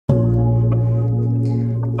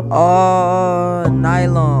all night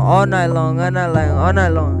long, all night long, all night long, all night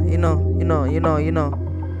long. You know.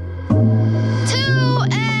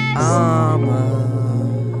 I'ma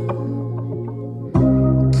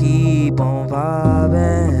keep on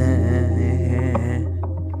vibing.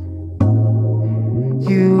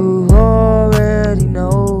 You already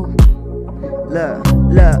know. Look,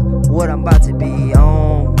 what I'm about to be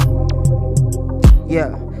on.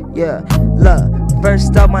 Yeah, look.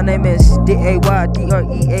 First up, my name is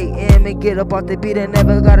DAYDREAM, and get up off the beat and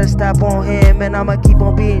never gotta stop on him. And I'ma keep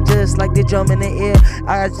on being just like the drum in the air.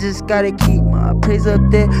 I just gotta keep my praise up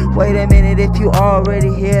there. Wait a minute, if you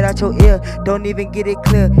already hear it out your ear, don't even get it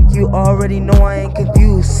clear. You already know I ain't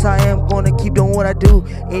confused. I am gonna keep doing what I do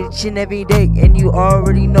each and every day, and you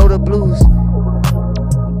already know the blues.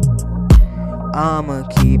 I'ma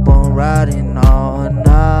keep on riding all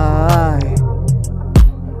night.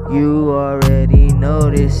 You already know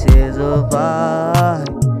this is a vibe.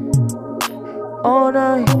 All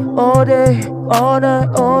night, all day, all night,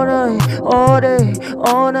 all night, all day,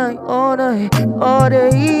 all night, all night, all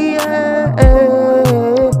day, yeah.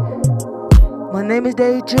 My name is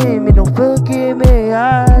Daydream, and don't forget me,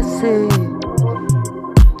 I say.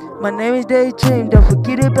 My name is Daydream, don't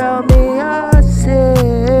forget about me, I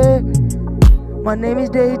say. My name is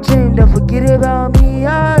Daydream, don't forget about me,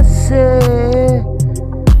 I say.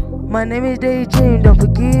 My name is Daydream, don't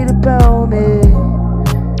forget about me.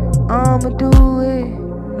 I'ma do it,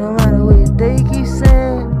 no matter what they keep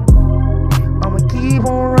saying. I'ma keep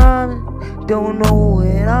on rhyming, don't know what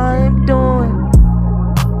I am doing.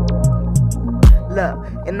 Look,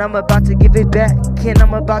 and I'm about to give it back, and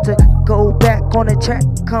I'm about to go back on the track.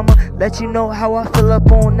 Come on, let you know how I feel up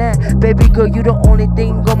on that. Baby girl, you the only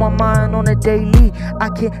thing on my mind on a daily. I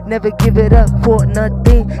can never give it up for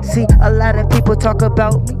nothing. See, a lot of people talk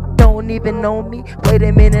about me, don't even know me. Wait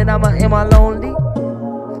a minute, am I lonely?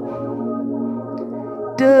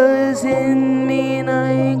 Doesn't mean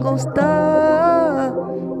I ain't gon' stop.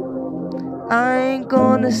 I ain't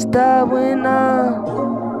gonna stop when I'm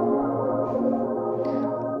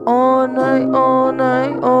all night, all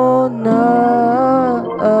night, all night.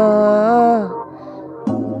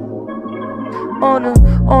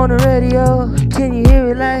 On the radio, can you hear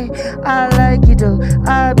it like I like it though?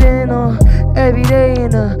 I've been on every day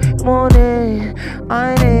in the morning.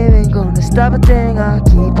 I ain't even gonna stop a thing. I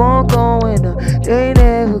keep on going up. They ain't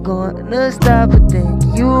never gonna stop a thing.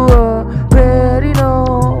 You already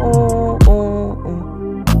know.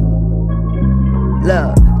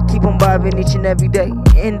 Love. Keep on vibing each and every day,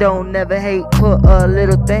 and don't never hate for a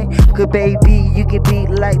little thing. Cause baby, you can be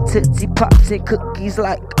like Tootsie Pops and cookies.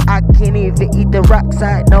 Like I can't even eat the rocks.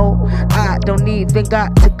 I know I don't even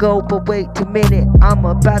got to go, but wait a minute, I'm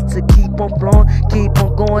about to keep on flowing, keep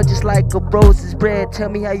on going, just like a rose's bread. Tell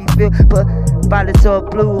me how you feel, but violets are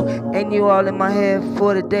blue, and you all in my head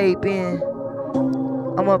for the day being.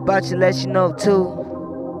 I'm about to let you know too,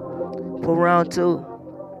 for round 2.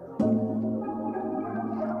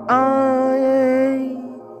 I ain't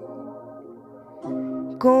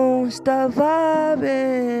gon' stop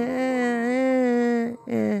vibing.